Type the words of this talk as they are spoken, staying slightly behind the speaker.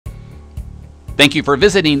Thank you for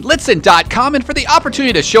visiting Lichtsinn.com and for the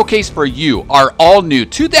opportunity to showcase for you our all-new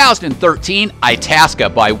 2013 Itasca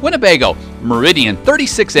by Winnebago Meridian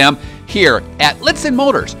 36M here at Lichtsinn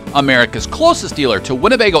Motors, America's closest dealer to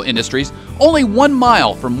Winnebago Industries, only 1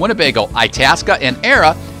 mile from Winnebago, Itasca, and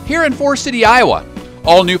Era here in Forest City, Iowa.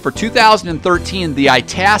 All new for 2013, the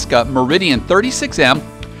Itasca Meridian 36M,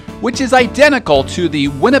 which is identical to the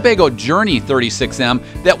Winnebago Journey 36M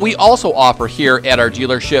that we also offer here at our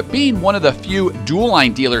dealership, being one of the few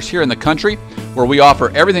dual-line dealers here in the country where we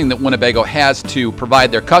offer everything that Winnebago has to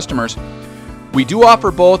provide their customers. We do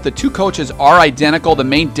offer both. The two coaches are identical, the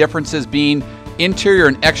main differences being interior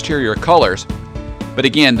and exterior colors. But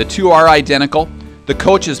again, the two are identical. The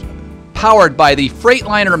coach is powered by the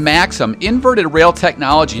Freightliner Maxum inverted rail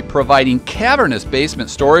technology, providing cavernous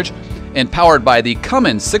basement storage, and powered by the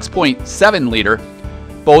Cummins 6.7 liter,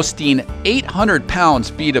 boasting 800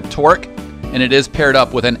 pounds-feet of torque, and it is paired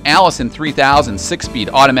up with an Allison 3000 6-speed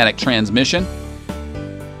automatic transmission.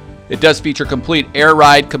 It does feature complete air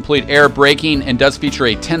ride, complete air braking, and does feature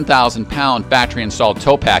a 10,000-pound factory-installed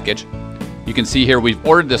tow package. You can see here we've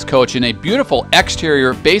ordered this coach in a beautiful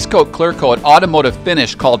exterior base coat, clear coat automotive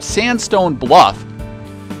finish called Sandstone Bluff.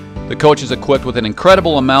 The coach is equipped with an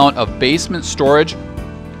incredible amount of basement storage,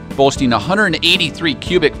 boasting 183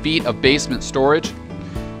 cubic feet of basement storage.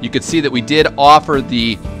 You can see that we did offer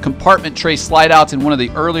the compartment tray slide outs in one of the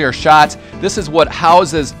earlier shots. This is what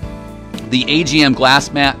houses the AGM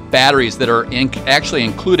glass mat batteries that are actually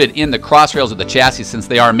included in the cross rails of the chassis, since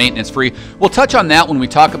they are maintenance free. We'll touch on that when we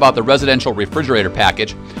talk about the residential refrigerator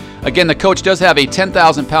package. Again, the coach does have a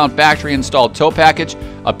 10,000 pound factory installed tow package,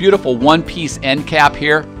 a beautiful one-piece end cap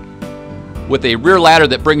here with a rear ladder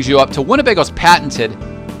that brings you up to Winnebago's patented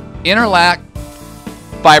interlac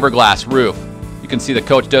fiberglass roof. You can see the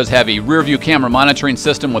coach does have a rear view camera monitoring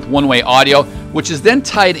system with one-way audio, which is then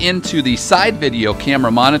tied into the side video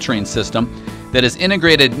camera monitoring system that is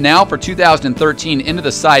integrated now for 2013 into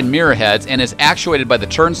the side mirror heads and is actuated by the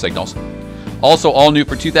turn signals. Also all new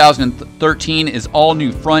for 2013 is all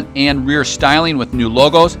new front and rear styling with new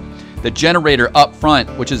logos. The generator up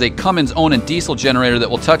front, which is a Cummins own and diesel generator that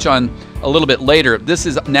we'll touch on a little bit later, this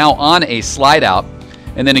is now on a slide out.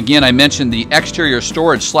 And then again, I mentioned the exterior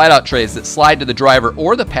storage slide-out trays that slide to the driver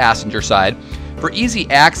or the passenger side for easy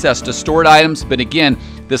access to stored items. But again,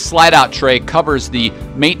 this slide-out tray covers the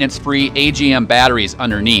maintenance-free AGM batteries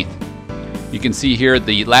underneath. You can see here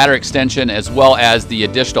the ladder extension as well as the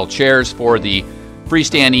additional chairs for the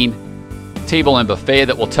freestanding table and buffet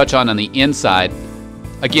that we'll touch on the inside.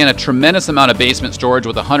 Again, a tremendous amount of basement storage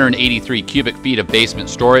with 183 cubic feet of basement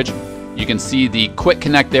storage. You can see the quick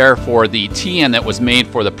connect there for the TN that was made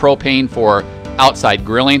for the propane for outside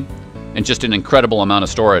grilling, and just an incredible amount of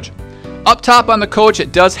storage. Up top on the coach,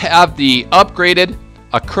 it does have the upgraded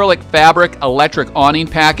acrylic fabric electric awning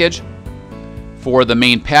package for the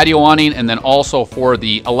main patio awning, and then also for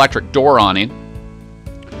the electric door awning.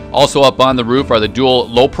 Also up on the roof are the dual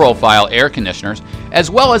low profile air conditioners,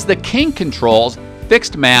 as well as the King Controls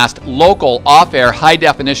fixed mast local off-air high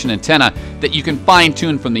definition antenna that you can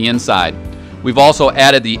fine-tune from the inside. We've also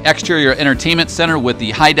added the exterior entertainment center with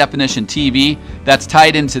the high definition TV that's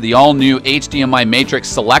tied into the all-new HDMI matrix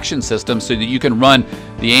selection system so that you can run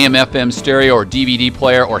the AM/FM stereo or DVD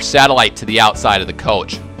player or satellite to the outside of the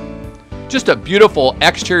coach. Just a beautiful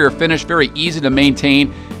exterior finish, very easy to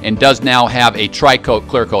maintain, and does now have a tri-coat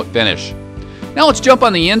clear coat finish. Now let's jump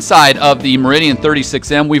on the inside of the Meridian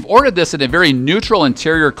 36M. We've ordered this in a very neutral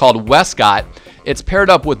interior called Westcott. It's paired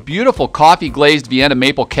up with beautiful coffee glazed Vienna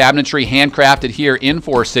maple cabinetry handcrafted here in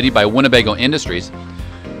Forest City by Winnebago Industries.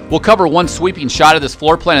 We'll cover one sweeping shot of this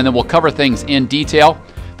floor plan and then we'll cover things in detail.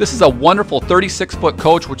 This is a wonderful 36-foot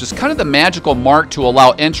coach, which is kind of the magical mark to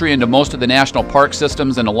allow entry into most of the national park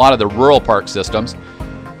systems and a lot of the rural park systems.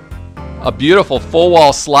 A beautiful full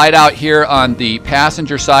wall slide out here on the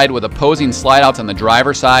passenger side with opposing slide outs on the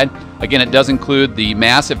driver's side. Again, it does include the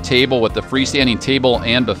massive table with the freestanding table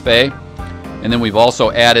and buffet. And then we've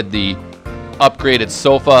also added the upgraded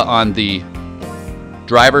sofa on the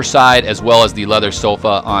driver's side as well as the leather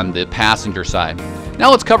sofa on the passenger side.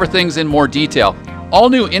 Now let's cover things in more detail.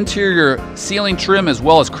 All new interior ceiling trim as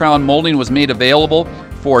well as crown molding was made available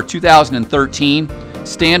for 2013.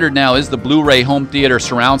 Standard now is the Blu-ray home theater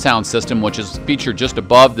surround sound system, which is featured just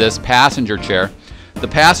above this passenger chair. The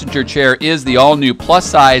passenger chair is the all-new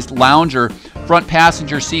plus-sized lounger front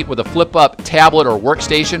passenger seat with a flip-up tablet or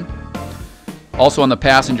workstation. Also on the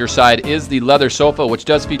passenger side is the leather sofa, which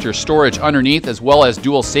does feature storage underneath as well as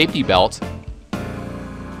dual safety belts.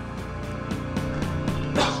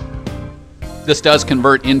 This does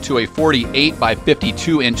convert into a 48 by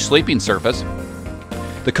 52 inch sleeping surface.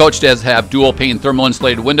 The coach does have dual pane thermal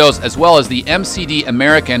insulated windows, as well as the MCD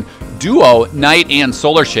American Duo night and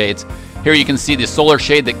solar shades. Here you can see the solar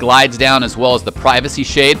shade that glides down, as well as the privacy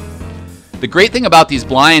shade. The great thing about these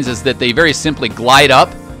blinds is that they very simply glide up.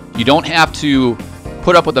 You don't have to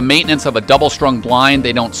put up with the maintenance of a double-strung blind.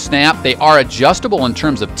 They don't snap. They are adjustable in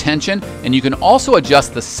terms of tension, and you can also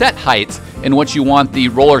adjust the set heights in which you want the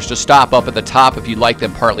rollers to stop up at the top if you'd like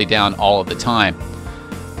them partly down all of the time.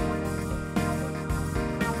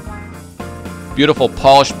 Beautiful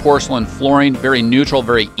polished porcelain flooring, very neutral,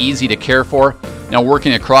 very easy to care for. Now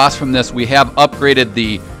working across from this, we have upgraded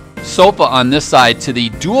the sofa on this side to the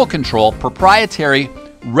dual control proprietary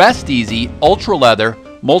Rest Easy Ultra Leather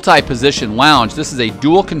multi-position lounge. This is a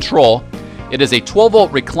dual control. It is a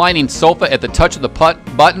 12-volt reclining sofa at the touch of the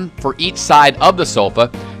button for each side of the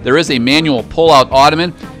sofa. There is a manual pull-out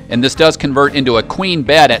ottoman, and this does convert into a queen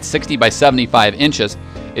bed at 60 by 75 inches.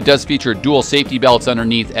 It does feature dual safety belts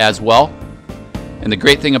underneath as well. And the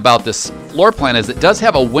great thing about this floor plan is it does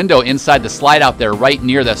have a window inside the slide out there right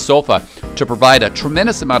near the sofa to provide a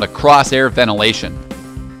tremendous amount of cross-air ventilation.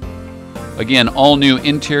 Again, all new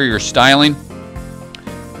interior styling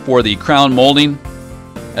for the crown molding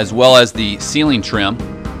as well as the ceiling trim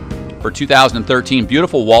for 2013.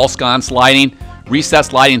 Beautiful wall sconce lighting,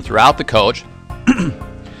 recessed lighting throughout the coach.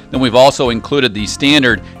 Then we've also included the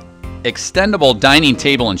standard extendable dining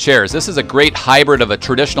table and chairs. This is a great hybrid of a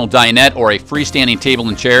traditional dinette or a freestanding table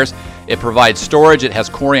and chairs. It provides storage, it has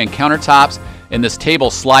Corian countertops, and this table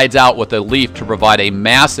slides out with a leaf to provide a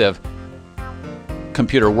massive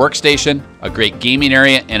computer workstation, a great gaming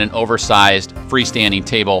area, and an oversized freestanding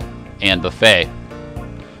table and buffet.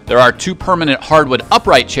 There are 2 permanent hardwood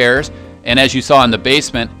upright chairs, and as you saw in the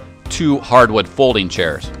basement, 2 hardwood folding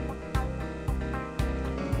chairs.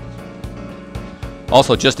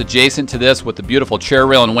 Also just adjacent to this, with the beautiful chair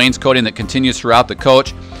rail and wainscoting that continues throughout the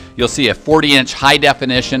coach, you'll see a 40-inch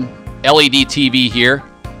high-definition LED TV here.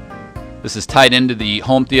 This is tied into the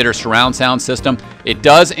home theater surround sound system. It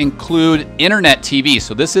does include internet TV,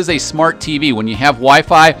 so this is a smart TV. When you have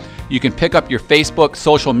Wi-Fi, you can pick up your Facebook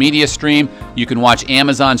social media stream. You can watch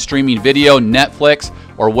Amazon streaming video, Netflix,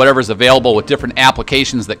 or whatever's available with different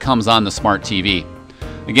applications that comes on the smart TV.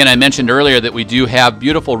 Again, I mentioned earlier that we do have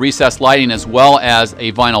beautiful recessed lighting as well as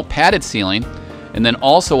a vinyl padded ceiling. And then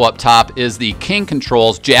also up top is the King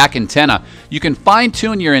Controls jack antenna. You can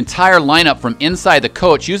fine-tune your entire lineup from inside the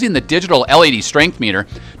coach using the digital LED strength meter.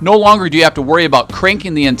 No longer do you have to worry about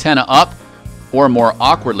cranking the antenna up, or more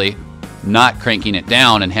awkwardly, not cranking it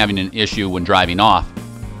down and having an issue when driving off.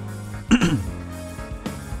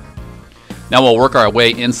 Now we'll work our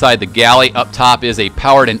way inside the galley. Up top is a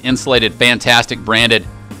powered and insulated Fantastic branded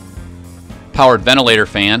powered ventilator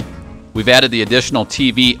fan. We've added the additional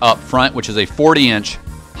TV up front, which is a 40-inch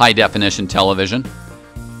high-definition television.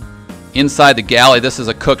 Inside the galley, this is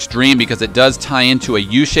a cook's dream because it does tie into a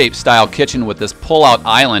U-shaped style kitchen with this pull-out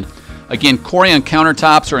island. Again, Corian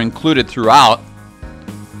countertops are included throughout.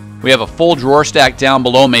 We have a full drawer stack down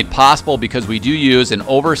below, made possible because we do use an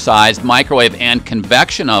oversized microwave and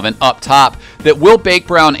convection oven up top that will bake,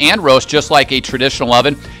 brown, and roast just like a traditional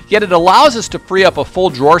oven, yet it allows us to free up a full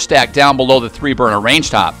drawer stack down below the 3-burner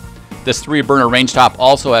range top. This 3-burner range top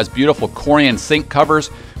also has beautiful Corian sink covers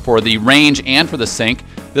for the range and for the sink.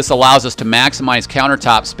 This allows us to maximize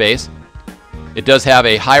countertop space. It does have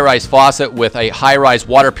a high-rise faucet with a high-rise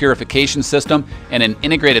water purification system and an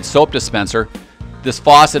integrated soap dispenser. This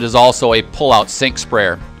faucet is also a pull-out sink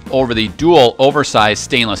sprayer over the dual oversized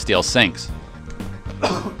stainless steel sinks.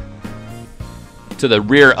 To the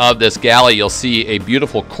rear of this galley, you'll see a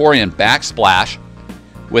beautiful Corian backsplash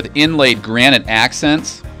with inlaid granite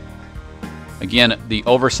accents. Again, the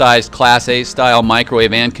oversized Class A style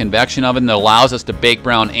microwave and convection oven that allows us to bake,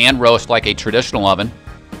 brown, and roast like a traditional oven.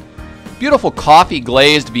 Beautiful coffee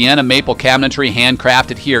glazed Vienna maple cabinetry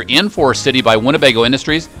handcrafted here in Forest City by Winnebago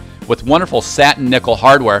Industries with wonderful satin nickel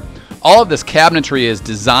hardware. All of this cabinetry is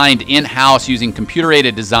designed in-house using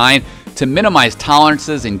computer-aided design to minimize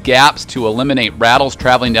tolerances and gaps to eliminate rattles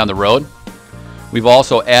traveling down the road. We've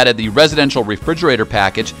also added the residential refrigerator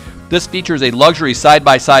package. This features a luxury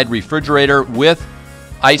side-by-side refrigerator with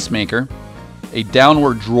ice maker, a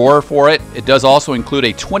downward drawer for it. It does also include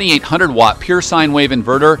a 2800-watt pure sine wave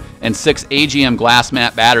inverter and 6 AGM glass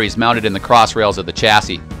mat batteries mounted in the cross rails of the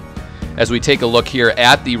chassis. As we take a look here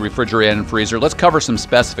at the refrigerator and freezer, let's cover some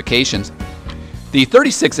specifications. The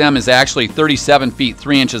 36M is actually 37 feet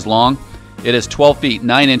 3 inches long. It is 12 feet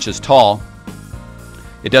 9 inches tall.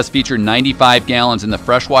 It does feature 95 gallons in the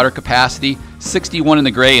freshwater capacity, 61 in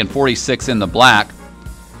the gray, and 46 in the black.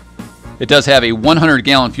 It does have a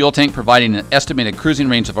 100-gallon fuel tank, providing an estimated cruising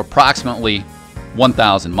range of approximately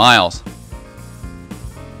 1,000 miles.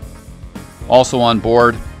 Also on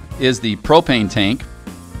board is the propane tank,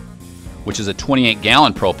 which is a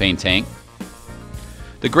 28-gallon propane tank.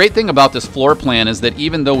 The great thing about this floor plan is that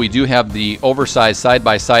even though we do have the oversized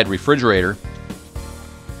side-by-side refrigerator,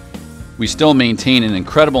 we still maintain an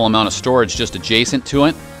incredible amount of storage just adjacent to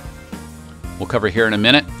it. We'll cover here in a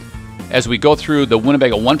minute. As we go through the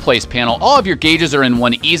Winnebago one-place panel, all of your gauges are in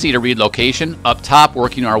one easy-to-read location. Up top,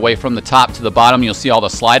 working our way from the top to the bottom, you'll see all the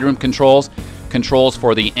slide room controls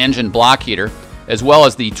for the engine block heater, as well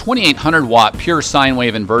as the 2800-watt pure sine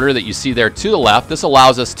wave inverter that you see there to the left. This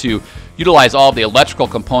allows us to utilize all of the electrical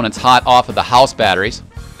components hot off of the house batteries.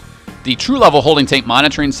 The true level holding tank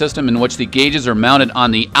monitoring system, in which the gauges are mounted on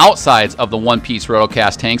the outsides of the one-piece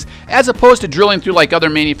rotocast tanks, as opposed to drilling through like other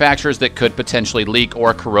manufacturers that could potentially leak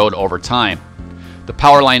or corrode over time. The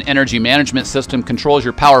Powerline energy management system controls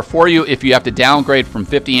your power for you if you have to downgrade from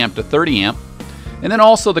 50 amp to 30 amp. And then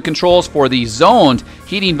also the controls for the zoned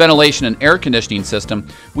heating, ventilation, and air conditioning system.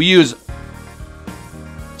 We use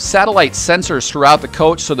satellite sensors throughout the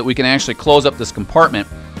coach so that we can actually close up this compartment.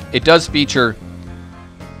 It does feature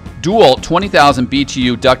dual 20,000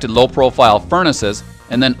 BTU ducted low-profile furnaces,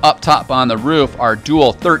 and then up top on the roof are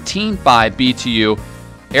dual 13.5 BTU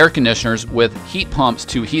air conditioners with heat pumps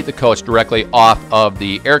to heat the coach directly off of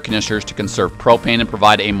the air conditioners to conserve propane and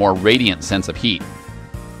provide a more radiant sense of heat.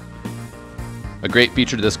 A great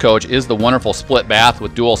feature to this coach is the wonderful split bath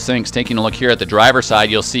with dual sinks. Taking a look here at the driver's side,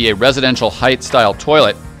 you'll see a residential height style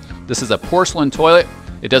toilet. This is a porcelain toilet.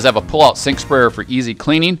 It does have a pull-out sink sprayer for easy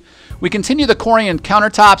cleaning. We continue the Corian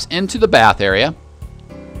countertops into the bath area.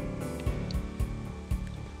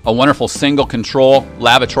 A wonderful single control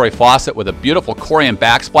lavatory faucet with a beautiful Corian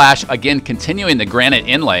backsplash, again continuing the granite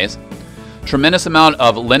inlays. Tremendous amount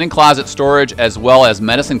of linen closet storage as well as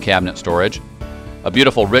medicine cabinet storage. A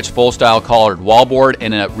beautiful rich full style collared wallboard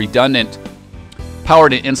and a redundant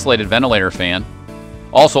powered and insulated ventilator fan.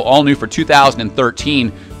 Also all new for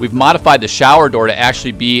 2013, we've modified the shower door to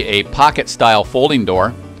actually be a pocket style folding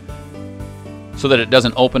door so that it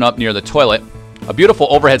doesn't open up near the toilet. A beautiful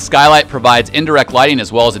overhead skylight provides indirect lighting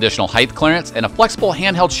as well as additional height clearance, and a flexible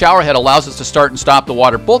handheld shower head allows us to start and stop the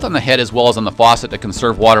water both on the head as well as on the faucet to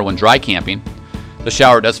conserve water when dry camping. The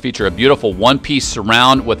shower does feature a beautiful one-piece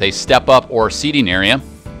surround with a step-up or seating area,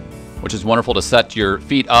 which is wonderful to set your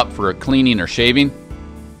feet up for cleaning or shaving.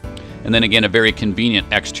 And then again, a very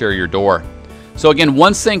convenient exterior door. So again,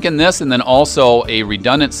 one sink in this and then also a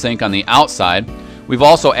redundant sink on the outside. We've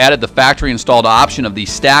also added the factory installed option of the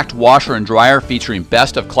stacked washer and dryer featuring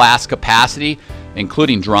best of class capacity,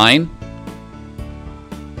 including drying.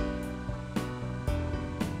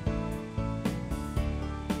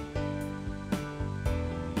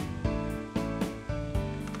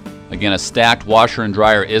 Again, a stacked washer and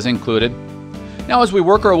dryer is included. Now as we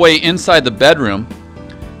work our way inside the bedroom,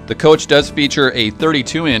 the coach does feature a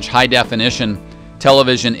 32-inch high-definition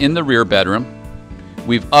television in the rear bedroom.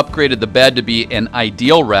 We've upgraded the bed to be an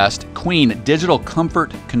ideal rest queen digital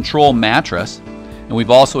comfort control mattress, and we've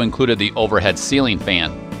also included the overhead ceiling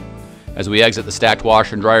fan. As we exit the stacked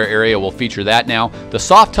washer and dryer area, we'll feature that now. The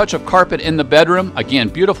soft touch of carpet in the bedroom, again,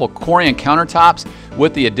 beautiful Corian countertops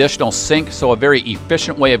with the additional sink, so a very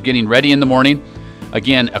efficient way of getting ready in the morning.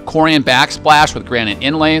 Again, a Corian backsplash with granite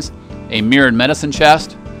inlays, a mirrored medicine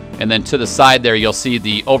chest, and then to the side there you'll see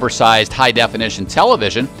the oversized high-definition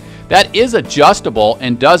television. That is adjustable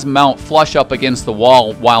and does mount flush up against the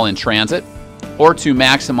wall while in transit, or to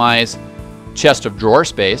maximize chest of drawer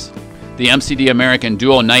space. The MCD American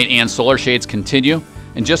Duo night and solar shades continue,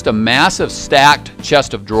 and just a massive stacked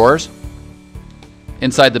chest of drawers.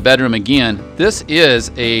 Inside the bedroom again, this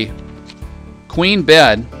is a queen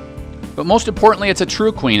bed, but most importantly it's a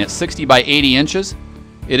true queen. It's 60 by 80 inches.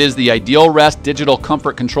 It is the Ideal Rest digital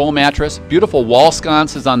comfort control mattress. Beautiful wall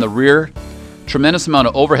sconces on the rear. Tremendous amount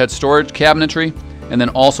of overhead storage cabinetry, and then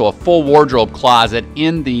also a full wardrobe closet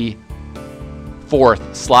in the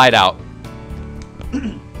fourth slide out.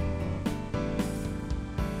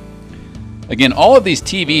 Again, all of these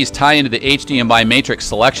TVs tie into the HDMI matrix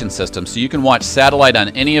selection system, so you can watch satellite on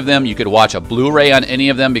any of them. You could watch a Blu-ray on any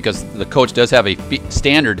of them because the coach does have a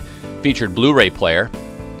standard featured Blu-ray player.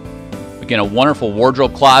 Again, a wonderful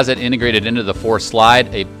wardrobe closet integrated into the fourth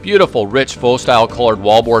slide. A beautiful, rich, faux-style colored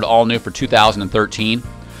wallboard, all new for 2013.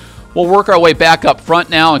 We'll work our way back up front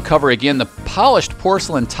now and cover again the polished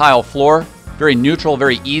porcelain tile floor. Very neutral,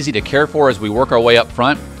 very easy to care for as we work our way up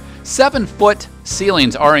front. 7-foot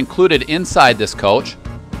ceilings are included inside this coach.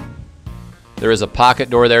 There is a pocket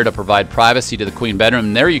door there to provide privacy to the queen bedroom.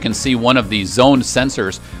 And there you can see one of the zoned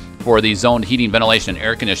sensors for the zoned heating, ventilation, and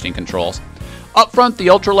air conditioning controls. Up front, the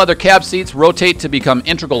ultra leather cab seats rotate to become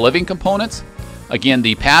integral living components. Again,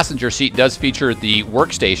 the passenger seat does feature the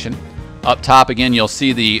workstation. Up top, again, you'll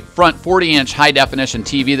see the front 40-inch high-definition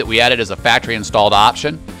TV that we added as a factory-installed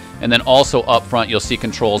option. And then also up front, you'll see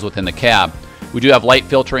controls within the cab. We do have light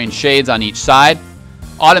filtering shades on each side.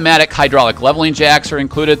 Automatic hydraulic leveling jacks are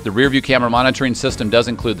included. The rear view camera monitoring system does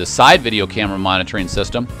include the side video camera monitoring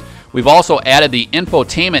system. We've also added the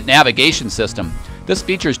infotainment navigation system. This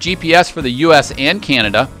features GPS for the US and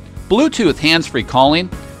Canada, Bluetooth hands-free calling,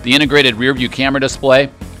 the integrated rear view camera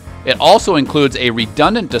display. It also includes a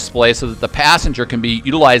redundant display so that the passenger can be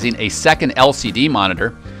utilizing a second LCD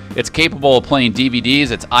monitor. It's capable of playing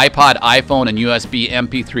DVDs. It's iPod, iPhone, and USB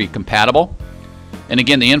MP3 compatible. And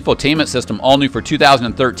again, the infotainment system, all new for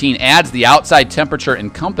 2013, adds the outside temperature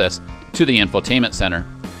and compass to the infotainment center.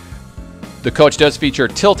 The coach does feature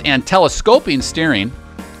tilt and telescoping steering.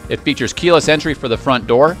 It features keyless entry for the front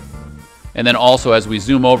door. And then also, as we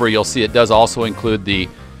zoom over, you'll see it does also include the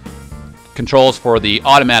controls for the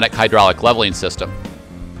automatic hydraulic leveling system.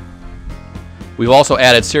 We've also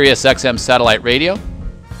added Sirius XM satellite radio.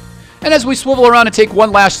 And as we swivel around and take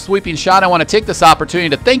one last sweeping shot, I want to take this opportunity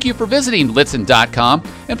to thank you for visiting Lichtsinn.com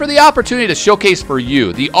and for the opportunity to showcase for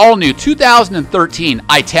you the all-new 2013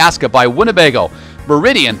 Itasca by Winnebago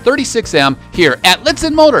Meridian 36M here at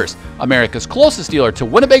Lichtsinn Motors, America's closest dealer to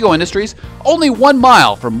Winnebago Industries, only 1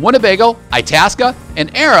 mile from Winnebago, Itasca,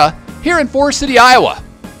 and Era here in Forest City, Iowa.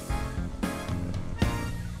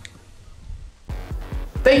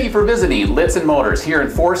 Thank you for visiting Lichtsinn Motors here in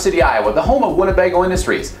Forest City, Iowa, the home of Winnebago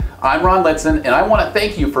Industries. I'm Ron Lichtsinn, and I want to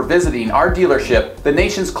thank you for visiting our dealership, the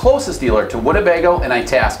nation's closest dealer to Winnebago and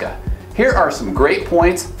Itasca. Here are some great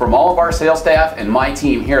points from all of our sales staff and my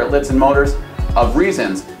team here at Lichtsinn Motors of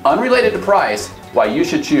reasons, unrelated to price, why you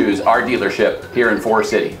should choose our dealership here in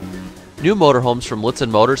Forest City. New motorhomes from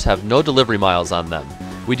Lichtsinn Motors have no delivery miles on them.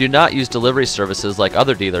 We do not use delivery services like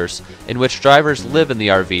other dealers, in which drivers live in the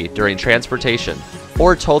RV during transportation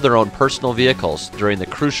or tow their own personal vehicles during the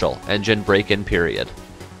crucial engine break-in period.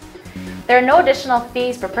 There are no additional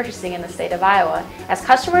fees for purchasing in the state of Iowa, as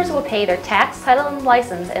customers will pay their tax, title, and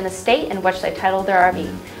license in the state in which they titled their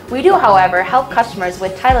RV. We do, however, help customers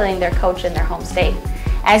with titling their coach in their home state.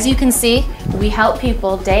 As you can see, we help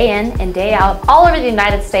people day in and day out all over the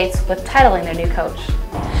United States with titling their new coach.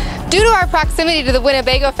 Due to our proximity to the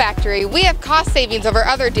Winnebago factory, we have cost savings over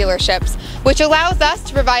other dealerships, which allows us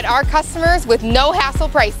to provide our customers with no hassle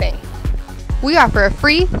pricing. We offer a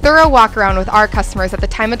free, thorough walk-around with our customers at the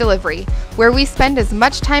time of delivery, where we spend as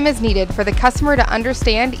much time as needed for the customer to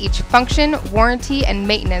understand each function, warranty, and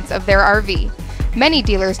maintenance of their RV. Many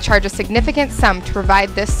dealers charge a significant sum to provide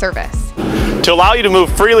this service. To allow you to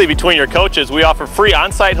move freely between your coaches, we offer free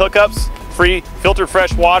on-site hookups, free filtered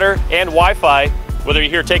fresh water, and Wi-Fi, whether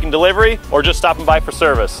you're here taking delivery or just stopping by for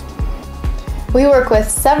service. We work with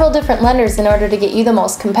several different lenders in order to get you the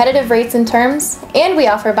most competitive rates and terms, and we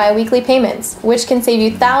offer bi-weekly payments, which can save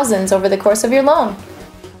you thousands over the course of your loan.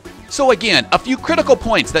 So again, a few critical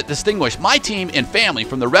points that distinguish my team and family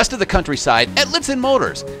from the rest of the countryside at Lichtsinn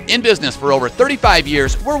Motors. In business for over 35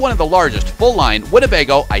 years, we're one of the largest full-line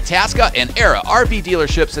Winnebago, Itasca, and Era RV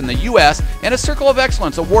dealerships in the U.S. and a Circle of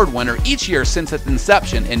Excellence Award winner each year since its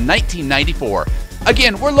inception in 1994.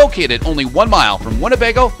 Again, we're located only 1 mile from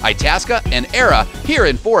Winnebago, Itasca, and Era here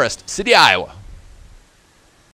in Forest City, Iowa.